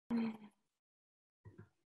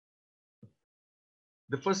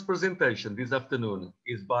The first presentation this afternoon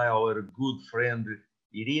is by our good friend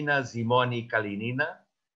Irina Zimonyi-Kalinyina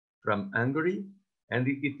from Hungary, and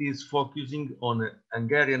it is focusing on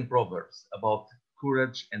Hungarian proverbs about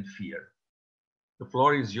courage and fear. The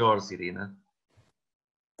floor is yours, Irina.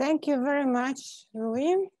 Thank you very much,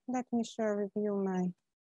 Rui. Let me share with you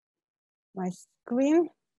my screen.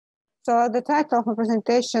 So the title of my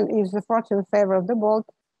presentation is The Fortune Favor of the Bold,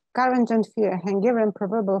 Courage and Fear, Hungarian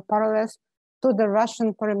Proverbial Parallels to the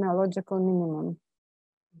Russian Paremiological Minimum.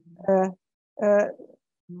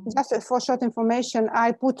 Just for short information,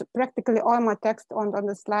 I put practically all my text on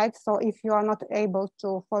the slide. So if you are not able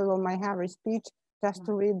to follow my Hungary speech, just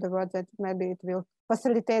to read the words, that maybe it will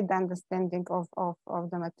facilitate the understanding of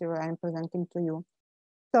the material I'm presenting to you.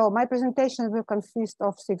 So my presentation will consist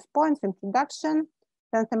of 6 points: introduction,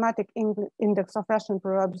 then thematic index of Russian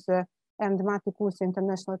proverbs and thematic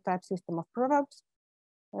international type system of proverbs.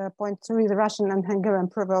 Point 3, the Russian and Hungarian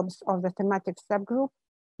proverbs of the thematic subgroup,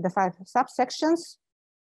 the 5 subsections.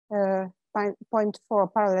 Point 4,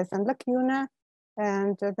 parallels and lacunae,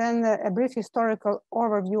 and then a brief historical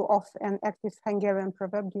overview of an active Hungarian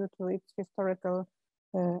proverb due to its historical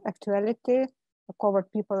actuality. The coward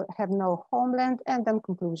people have no homeland, and then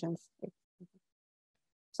conclusions.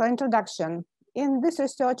 So introduction. In this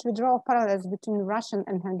research, we draw parallels between Russian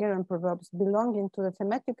and Hungarian proverbs belonging to the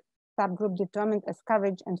thematic subgroup determined as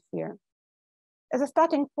courage and fear. As a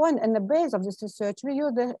starting point and the base of this research, we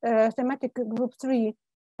use the thematic group 3,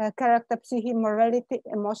 character, psyche, morality,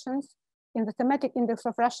 emotions, in the thematic index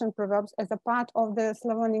of Russian proverbs as a part of the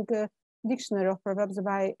Slavonic Dictionary of Proverbs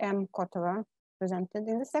by M. Kotova, presented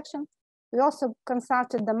in this section. We also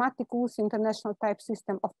consulted the Maticus international type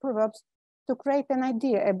system of proverbs to create an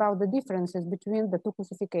idea about the differences between the two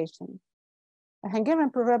classifications. Hungarian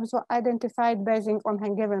proverbs were identified based on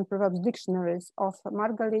Hungarian proverbs dictionaries of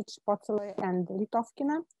Margalits, Paczolay, and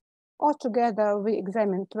Litovkina. Altogether, we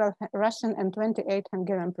examined 12 Russian and 28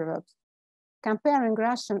 Hungarian proverbs. Comparing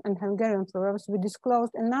Russian and Hungarian proverbs, we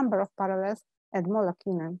disclosed a number of parallels and more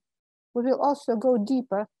lacunae. We will also go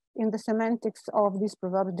deeper in the semantics of these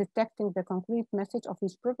proverbs, detecting the concrete message of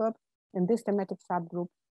each proverb in this thematic subgroup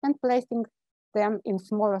and placing them in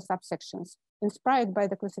smaller subsections. Inspired by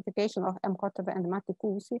the classification of M. Kotova and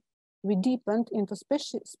Maticus, we deepened into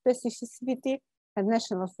specificity and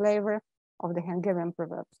national flavor of the Hungarian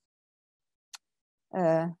proverbs.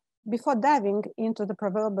 Before diving into the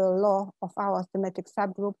proverbial law of our thematic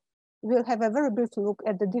subgroup, we'll have a very brief look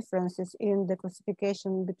at the differences in the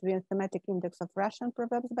classification between thematic index of Russian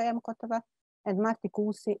proverbs by M. Kotova and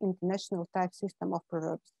Maticus international type system of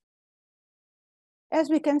proverbs. As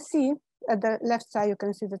we can see, at the left side, you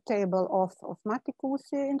can see the table of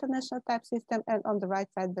Maticus international type system, and on the right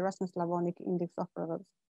side, the Russian-Slavonic index of proverbs.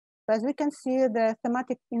 So as we can see, the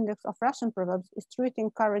thematic index of Russian proverbs is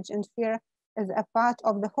treating courage and fear as a part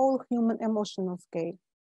of the whole human emotional scale.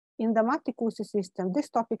 In the Maticus system, this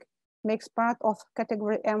topic makes part of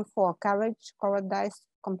category M4, courage, cowardice,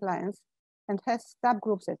 compliance, and has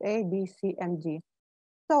subgroups at A, B, C, and D.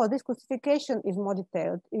 So this classification is more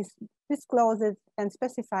detailed, is disclosed and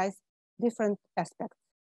specifies different aspects.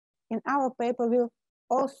 In our paper, we'll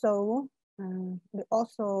also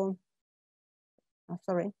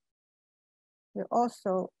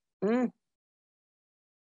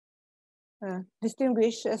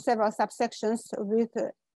distinguish several subsections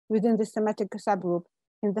within this thematic subgroup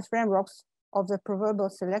in the frameworks of the proverbial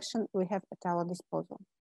selection we have at our disposal.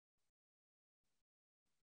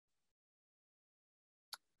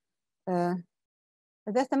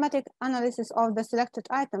 The thematic analysis of the selected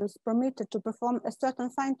items permitted to perform a certain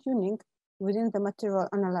fine-tuning within the material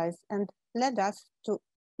analyzed and led us to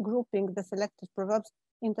grouping the selected proverbs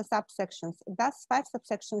into subsections. Thus, 5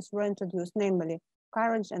 subsections were introduced, namely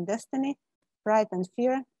courage and destiny, pride and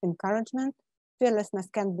fear, encouragement, fearlessness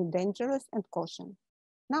can be dangerous, and caution.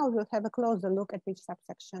 Now we'll have a closer look at each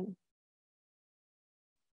subsection.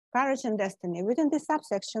 Courage and destiny. Within this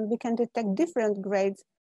subsection, we can detect different grades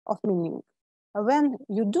of meaning. When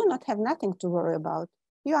you do not have nothing to worry about,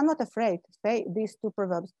 you are not afraid, say these 2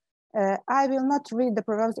 proverbs. I will not read the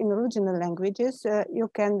proverbs in original languages. You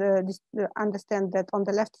can understand that on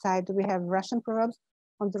the left side, we have Russian proverbs,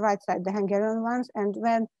 on the right side, the Hungarian ones. And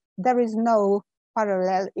when there is no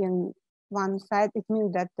parallel in one side, it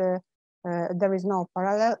means that there is no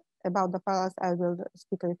parallel. About the parallels, I will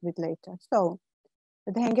speak a little bit later. So,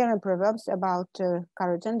 the Hungarian proverbs about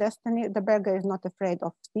courage and destiny. The beggar is not afraid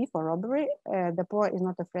of thief or robbery. The poor is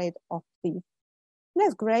not afraid of thief.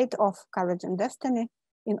 Next grade of courage and destiny.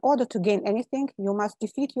 In order to gain anything, you must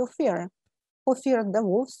defeat your fear. Who feared the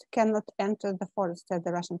wolves cannot enter the forest, said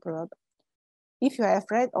the Russian proverb. If you are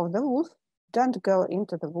afraid of the wolf, don't go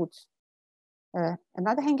into the woods.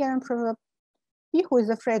 Another Hungarian proverb, he who is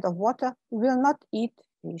afraid of water will not eat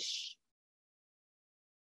fish.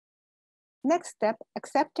 Next step,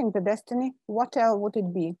 accepting the destiny, what else would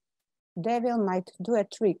it be? Devil might do a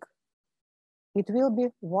trick. It will be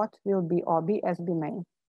what will be, or be as be may.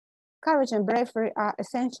 Courage and bravery are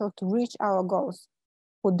essential to reach our goals.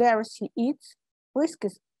 Who dares he eats,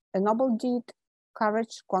 risks a noble deed,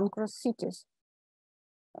 courage conquers cities.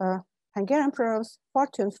 Hungarian proverbs,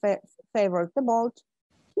 fortune favors the bold,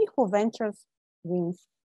 he who ventures wins.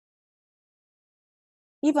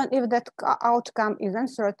 Even if that outcome is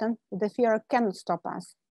uncertain, the fear cannot stop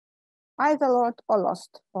us. Either Lord or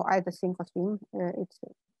lost, or either sink or swim, it's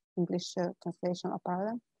English translation of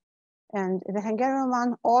parallel. And the Hungarian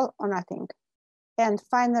one, all or nothing. And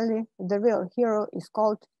finally, the real hero is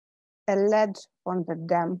called a lad on the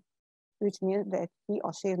dam, which means that he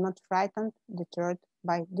or she is not frightened, deterred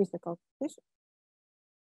by difficulties.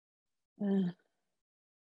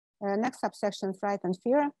 Next subsection, fright and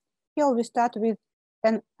fear. Here we start with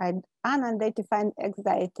an unidentified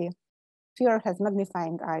anxiety. Fear has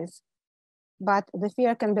magnifying eyes, but the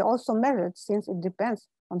fear can be also measured since it depends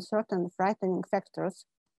on certain frightening factors.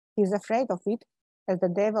 He is afraid of it as the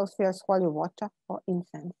devil fears holy water or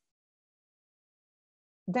incense.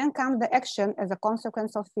 Then comes the action as a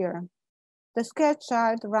consequence of fear. The scared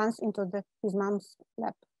child runs into his mom's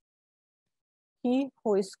lap. He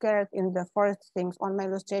who is scared in the forest sings. On my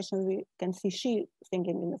illustration, we can see she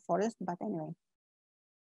singing in the forest, but anyway.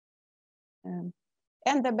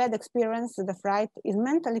 And the bad experience, the fright, is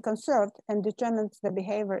mentally conserved and determines the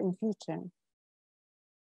behavior in future.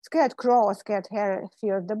 Scared crow or scared hare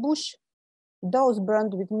fear the bush. Those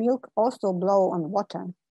burned with milk also blow on water.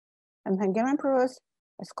 And Hungarian proverbs,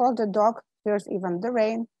 a scalded dog fears even the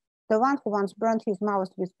rain. The one who once burned his mouth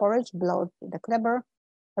with porridge blowed the clever.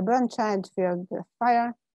 A burnt child feared the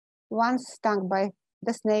fire. Once stung by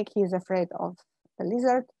the snake, he is afraid of the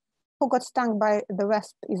lizard. Who got stung by the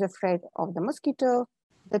wasp is afraid of the mosquito.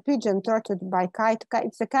 The pigeon tortured by kite.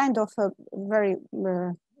 It's a kind of a very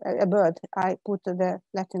a bird. I put the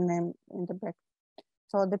Latin name in the back.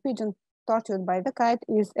 So the pigeon tortured by the kite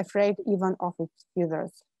is afraid even of its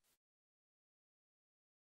feathers.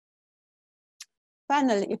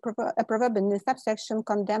 Finally, a proverb in this subsection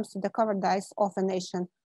condemns the cowardice of a nation.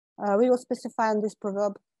 We will specify this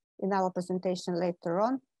proverb in our presentation later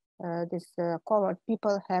on. These coward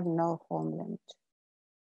people have no homeland.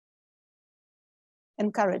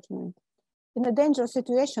 Encouragement. In a dangerous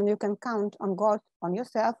situation, you can count on God, on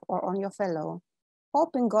yourself, or on your fellow.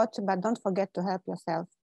 Hope in God, but don't forget to help yourself.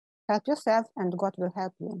 Help yourself and God will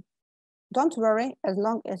help you. Don't worry as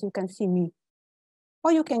long as you can see me.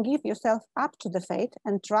 Or you can give yourself up to the fate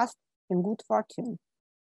and trust in good fortune.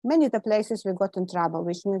 Many the places we got in trouble,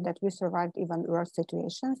 which means that we survived even worse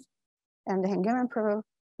situations. And the Hungarian proverb,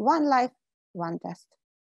 one life, one test.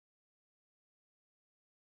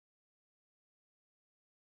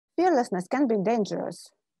 Fearlessness can be dangerous.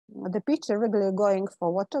 The pitcher regularly going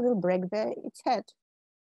for water will break its head.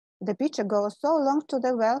 The pitcher goes so long to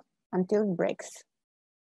the well until it breaks.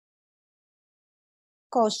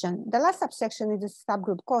 Caution. The last subsection is the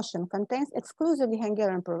subgroup caution, contains exclusively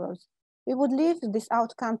Hungarian proverbs. We would leave this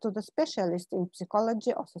outcome to the specialists in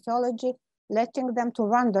psychology or sociology, letting them to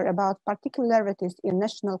wonder about particularities in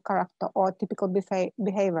national character or typical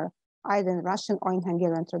behavior, either in Russian or in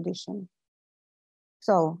Hungarian tradition.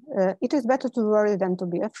 So, it is better to worry than to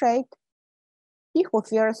be afraid. He who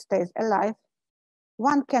fears stays alive.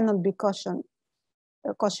 One cannot be cautious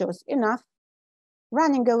enough.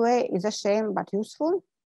 Running away is a shame, but useful.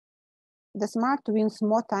 The smart wins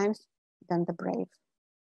more times than the brave.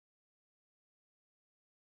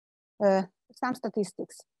 Some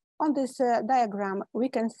statistics. On this diagram, we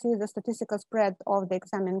can see the statistical spread of the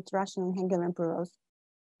examined Russian and Hungarian proverbs.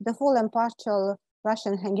 The full and partial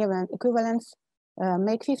Russian and Hungarian equivalents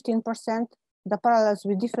make 15%, the parallels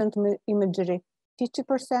with different imagery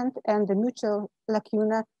 50%, and the mutual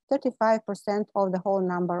lacuna 35% of the whole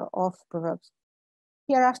number of proverbs.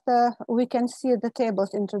 Hereafter, we can see the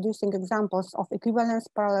tables introducing examples of equivalence,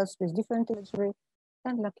 parallels with different imagery,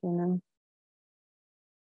 and lacuna.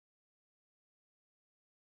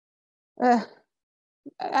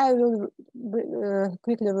 I will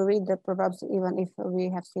quickly read the proverbs, even if we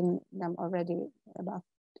have seen them already above.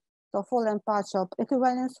 So, full and partial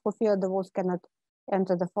equivalence: who fear the wolves cannot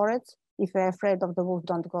enter the forest. If you're afraid of the wolves,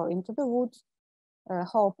 don't go into the woods.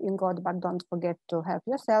 Hope in God, but don't forget to help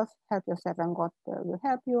yourself. Help yourself and God will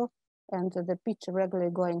help you. And the pitcher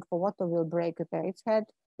regularly going for water will break its head.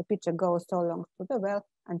 The pitcher goes so long to the well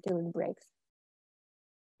until it breaks.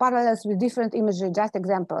 Parallels with different imagery, just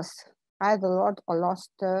examples. either lord or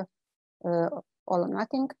lost, all or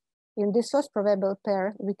nothing. In this first proverbial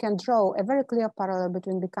pair, we can draw a very clear parallel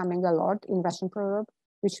between becoming a lord in Russian proverb,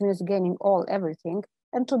 which means gaining all, everything,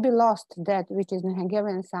 and to be lost, that, which is in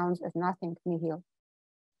Hungarian sounds as nothing, nihil.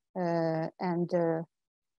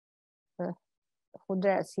 Who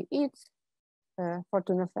dares he eats,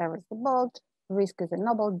 fortune favors the bold, risk is a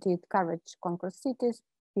noble deed, courage conquers cities,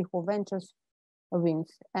 he who ventures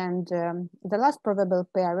wins. And the last proverbial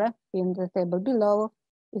pair in the table below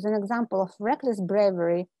is an example of reckless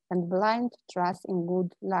bravery and blind trust in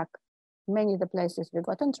good luck. Many the places we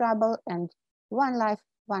got in trouble, and one life,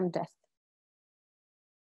 one death.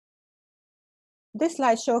 This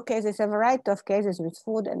slide showcases a variety of cases with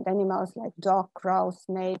food and animals like dog, crow,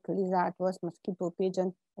 snake, lizard, wasp, mosquito,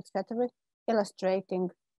 pigeon, etc., illustrating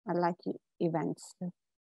unlucky events.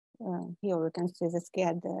 Here we can see the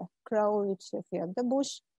scared crow, which feared the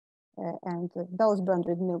bush, and those burned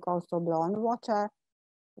with milk also blow on water.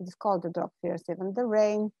 It's called the dog fears even the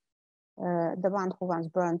rain. The one who once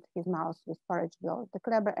burned his mouth with porridge blows the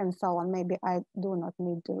clever, and so on. Maybe I do not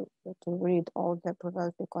need to read all the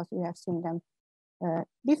proverbs because we have seen them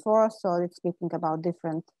before, so it's speaking about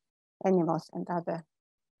different animals and other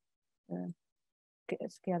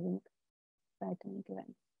scaring, frightening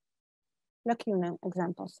events. Lacunae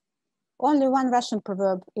examples. Only one Russian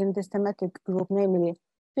proverb in this thematic group, namely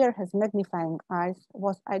fear has magnifying eyes,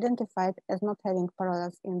 was identified as not having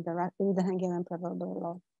parallels in the Hungarian proverbial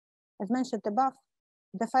law. As mentioned above,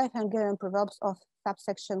 the 5 Hungarian proverbs of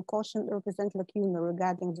subsection caution represent lacunae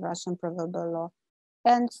regarding the Russian proverbial law,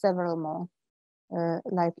 and several more.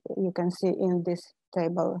 Like you can see in this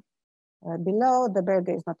table below, the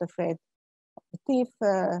beggar is not afraid of the thief,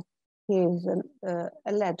 he is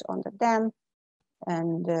a ledge on the dam,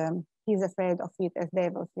 and he's afraid of it as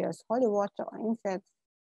devil fears holy water or insects.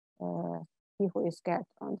 He who is scared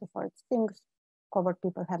on the forest stings, covered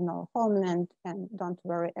people have no homeland, and don't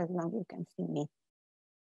worry as long as you can see me.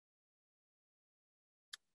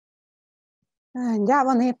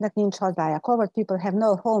 Gyáva népnek nincs hazája. Covered people have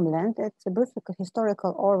no homeland. It's a brief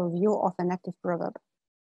historical overview of an active proverb.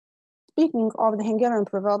 Speaking of the Hungarian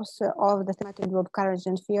proverbs of the thematic group Courage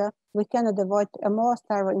and Fear, we cannot avoid a more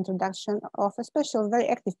thorough introduction of a special, very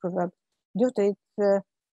active proverb due to its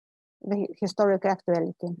the historic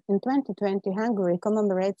actuality. In 2020, Hungary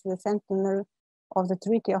commemorates the centenary of the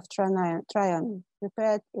Treaty of Trianon,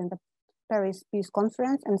 prepared in the Paris Peace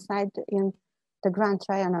Conference and signed in the Grand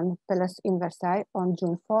Trianon Palace in Versailles on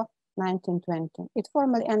June 4, 1920. It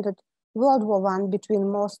formally ended World War I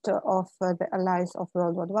between most of the allies of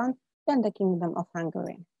World War I and the Kingdom of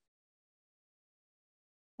Hungary.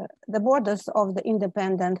 The borders of the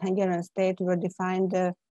independent Hungarian state were defined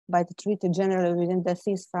by the treaty generally within the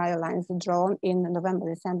ceasefire lines drawn in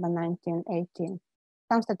November-December 1918.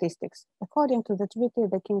 Some statistics. According to the treaty,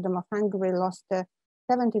 the Kingdom of Hungary lost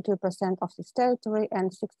 72% of its territory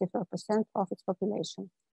and 64% of its population.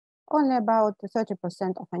 Only about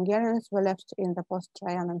 30% of Hungarians were left in the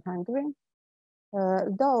post-Trianon Hungary,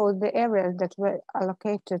 though the areas that were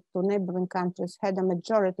allocated to neighboring countries had a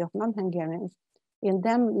majority of non-Hungarians. In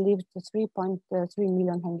them lived 3.3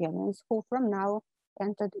 million Hungarians who from now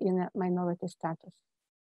entered in a minority status.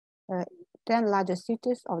 10 largest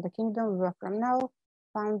cities of the kingdom were from now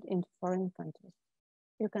found in foreign countries.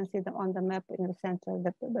 You can see them on the map in the center,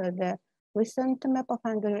 the recent map of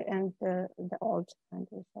Hungary and the old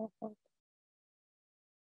Hungary.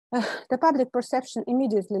 The public perception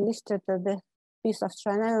immediately listed the Peace of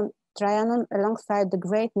Trianon alongside the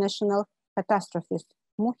great national catastrophes,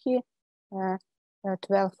 Muhi,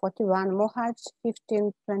 1241, Mohács,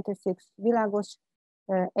 1526, Világos,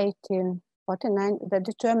 1849, that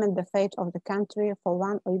determined the fate of the country for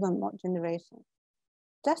one or even more generations.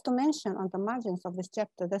 Just to mention on the margins of this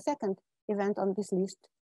chapter, the second event on this list,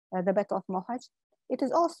 the Battle of Mohács, it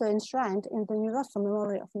is also enshrined in the universal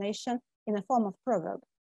memory of nation in a form of proverb.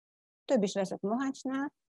 Több is veszett Mohácsnál,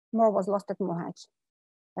 more was lost at Mohács.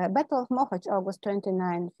 Battle of Mohács, August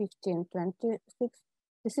 29, 1526,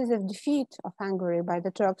 this is a defeat of Hungary by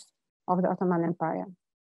the Turks of the Ottoman Empire.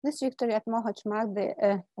 This victory at Mohács marked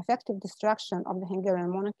the effective destruction of the Hungarian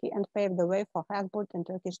monarchy and paved the way for Habsburg and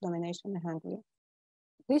Turkish domination in Hungary.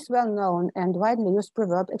 This well-known and widely used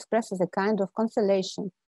proverb expresses a kind of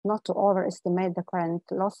consolation not to overestimate the current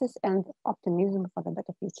losses and optimism for the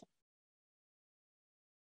better future.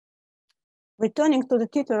 Returning to the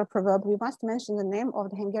titular proverb, we must mention the name of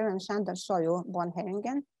the Hungarian Sándor Sólyom, born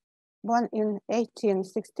Heringen, born in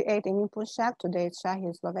 1868 in Impulság, today it's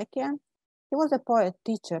Sáhy, Slovakia. He was a poet,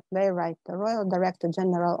 teacher, playwright, the Royal Director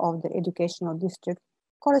General of the Educational District,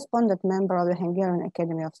 correspondent member of the Hungarian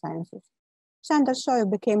Academy of Sciences. Sándor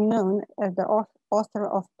Sólyom became known as the author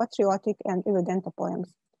of patriotic and irredenta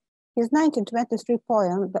poems. His 1923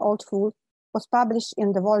 poem, The Old Fool, was published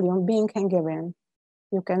in the volume Being Hungarian.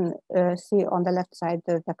 You can see on the left side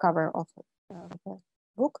the cover of the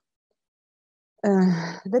book.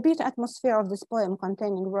 The beat atmosphere of this poem,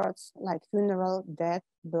 containing words like funeral, death,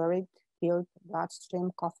 buried, killed,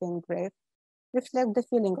 bloodstream, coffin, grave, reflect the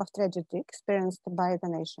feeling of tragedy experienced by the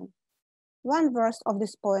nation. One verse of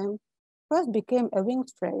this poem first became a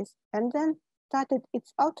winged phrase and then started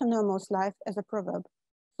its autonomous life as a proverb,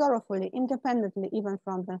 sorrowfully, independently even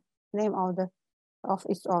from the name of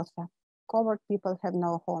its author. Coward people have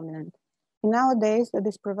no homeland. Nowadays,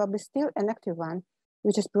 this proverb is still an active one,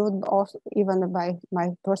 which is proved also even by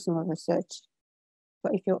my personal research.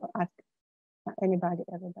 So if you ask anybody,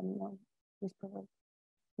 everybody knows this proverb.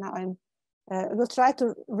 Now I will try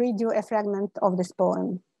to read you a fragment of this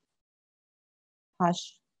poem.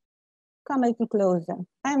 Hush, come a little closer.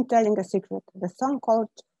 I am telling a secret. The song called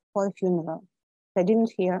for a funeral. They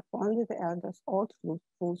didn't hear, only the elders, old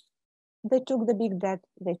fools. They took the big dead,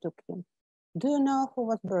 they took him. Do you know who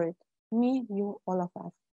was buried? Me, you, all of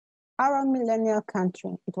us. Our millennial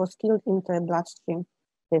country, it was killed into a bloodstream.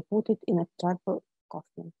 They put it in a triple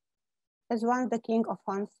coffin. As once the king of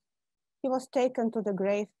Huns, he was taken to the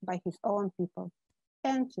grave by his own people.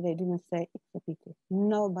 And they didn't say it's a pity.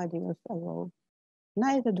 Nobody was alone.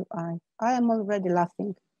 Neither do I. I am already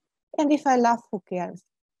laughing. And if I laugh, who cares?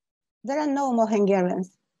 There are no more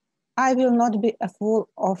Hungarians. I will not be a fool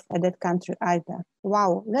of a dead country either.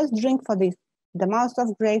 Wow, let's drink for this. The mouth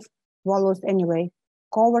of grave swallows anyway.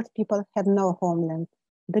 Coward people have no homeland.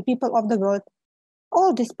 The people of the world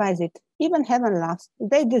all despise it. Even heaven laughs.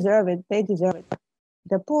 They deserve it. They deserve it.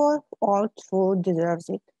 The poor old fool deserves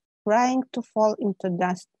it. Crying to fall into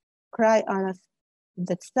dust. Cry on us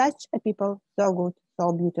that such a people, so good,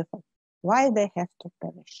 so beautiful, why they have to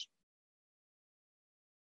perish.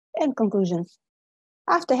 And conclusions.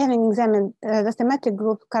 After having examined the thematic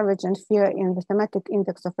group Courage and Fear in the thematic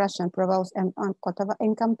index of Russian Proverbs and Kotova,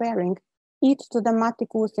 and comparing it to the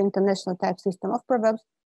Maticus international type system of proverbs,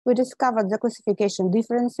 we discovered the classification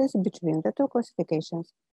differences between the two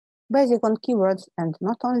classifications. Based on keywords and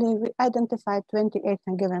not only, we identified 28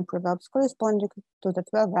 Hungarian proverbs corresponding to the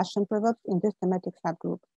 12 Russian proverbs in this thematic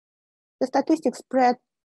subgroup. The statistic spread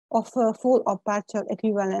of full or partial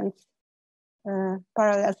equivalence,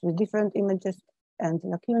 parallels with different images and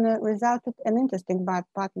lacunae resulted in an interesting but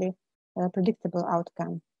partly predictable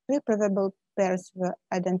outcome. 3 proverbial pairs were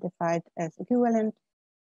identified as equivalent.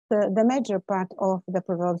 The major part of the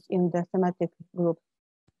proverbs in the thematic group,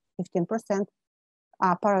 15%,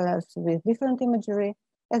 are parallels with different imagery.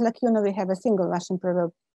 As lacunae, we have a single Russian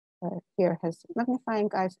proverb here has magnifying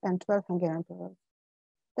eyes and 12 Hungarian proverbs.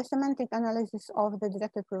 The semantic analysis of the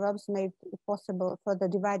directed proverbs made it possible further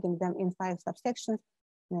dividing them in 5 subsections,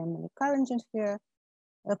 namely courage and fear,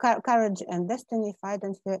 courage and destiny, fight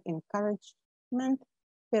and fear, encouragement,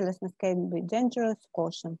 fearlessness can be dangerous,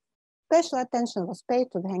 caution. Special attention was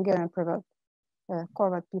paid to the Hungarian proverb.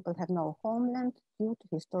 Coward people have no homeland due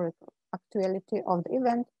to historical actuality of the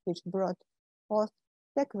event which brought forth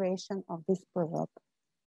the creation of this proverb.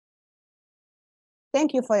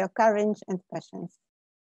 Thank you for your courage and patience.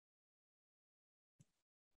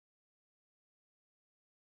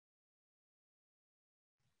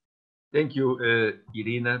 Thank you,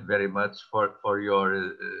 Irina, very much for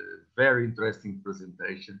your very interesting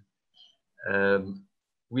presentation.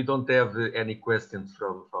 We don't have any questions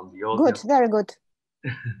from the audience. Good, very good.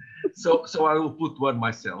 So I will put one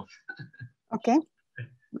myself. Okay.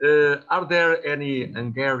 Are there any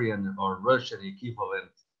Hungarian or Russian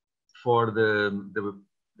equivalent for the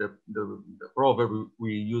proverb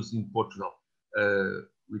we use in Portugal,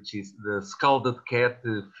 which is the scalded cat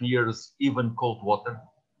fears even cold water?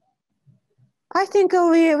 I think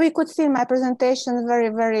we could see in my presentation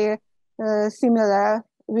very similar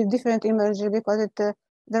with different imagery, because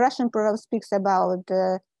the Russian proverb speaks about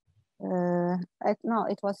no,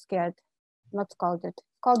 it was scared, not scalded.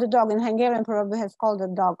 Scalded dog. In Hungarian proverb has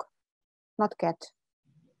scalded dog, not cat.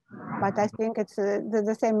 But I think it's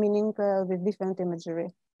the same meaning with different imagery.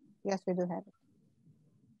 Yes, we do have it.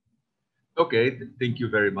 Okay, thank you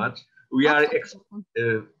very much. We are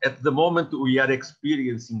at the moment we are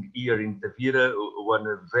experiencing here in Tavira one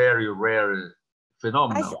very rare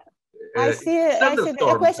phenomenon. I see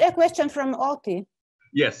a question from Oti.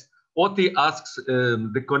 Yes, Oti asks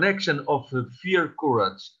the connection of fear,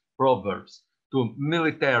 courage proverbs to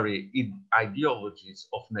military ideologies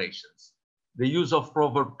of nations. The use of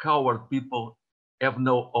proverb coward people have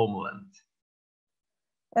no homeland.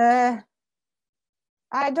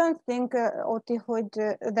 I don't think,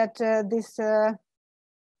 that this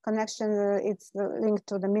connection it's linked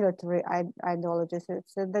to the military ideologies.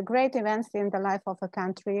 It's the great events in the life of a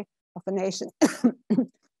country, of a nation,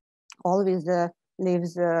 always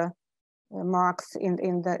leaves marks in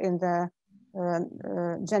the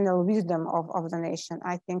general wisdom of the nation,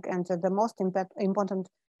 I think. And the most important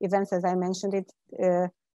events, as I mentioned it,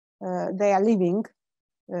 they are living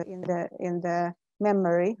in the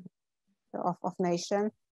memory of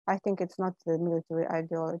nation. I think it's not the military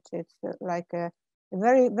ideology. It's like a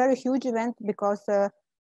very, very huge event, because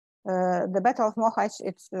the Battle of Mohacs,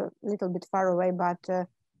 it's a little bit far away, but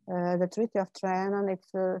the Treaty of Trianon,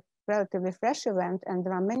 it's a relatively fresh event, and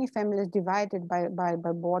there are many families divided by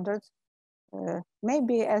borders.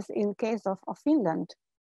 Maybe as in case of Finland,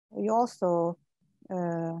 you also,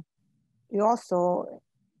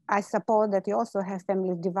 I suppose that you also have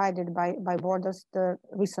families divided by borders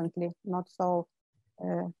recently, not so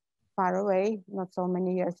far away, not so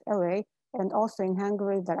many years away. And also in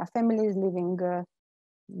Hungary, there are families living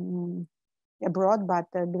abroad, but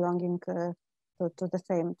belonging to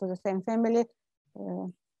the same family.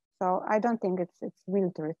 So I don't think it's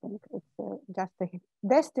military thing. It's just the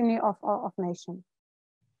destiny of nation.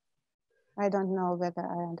 I don't know whether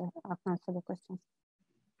I answered the question.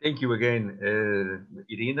 Thank you again,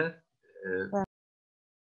 Irina.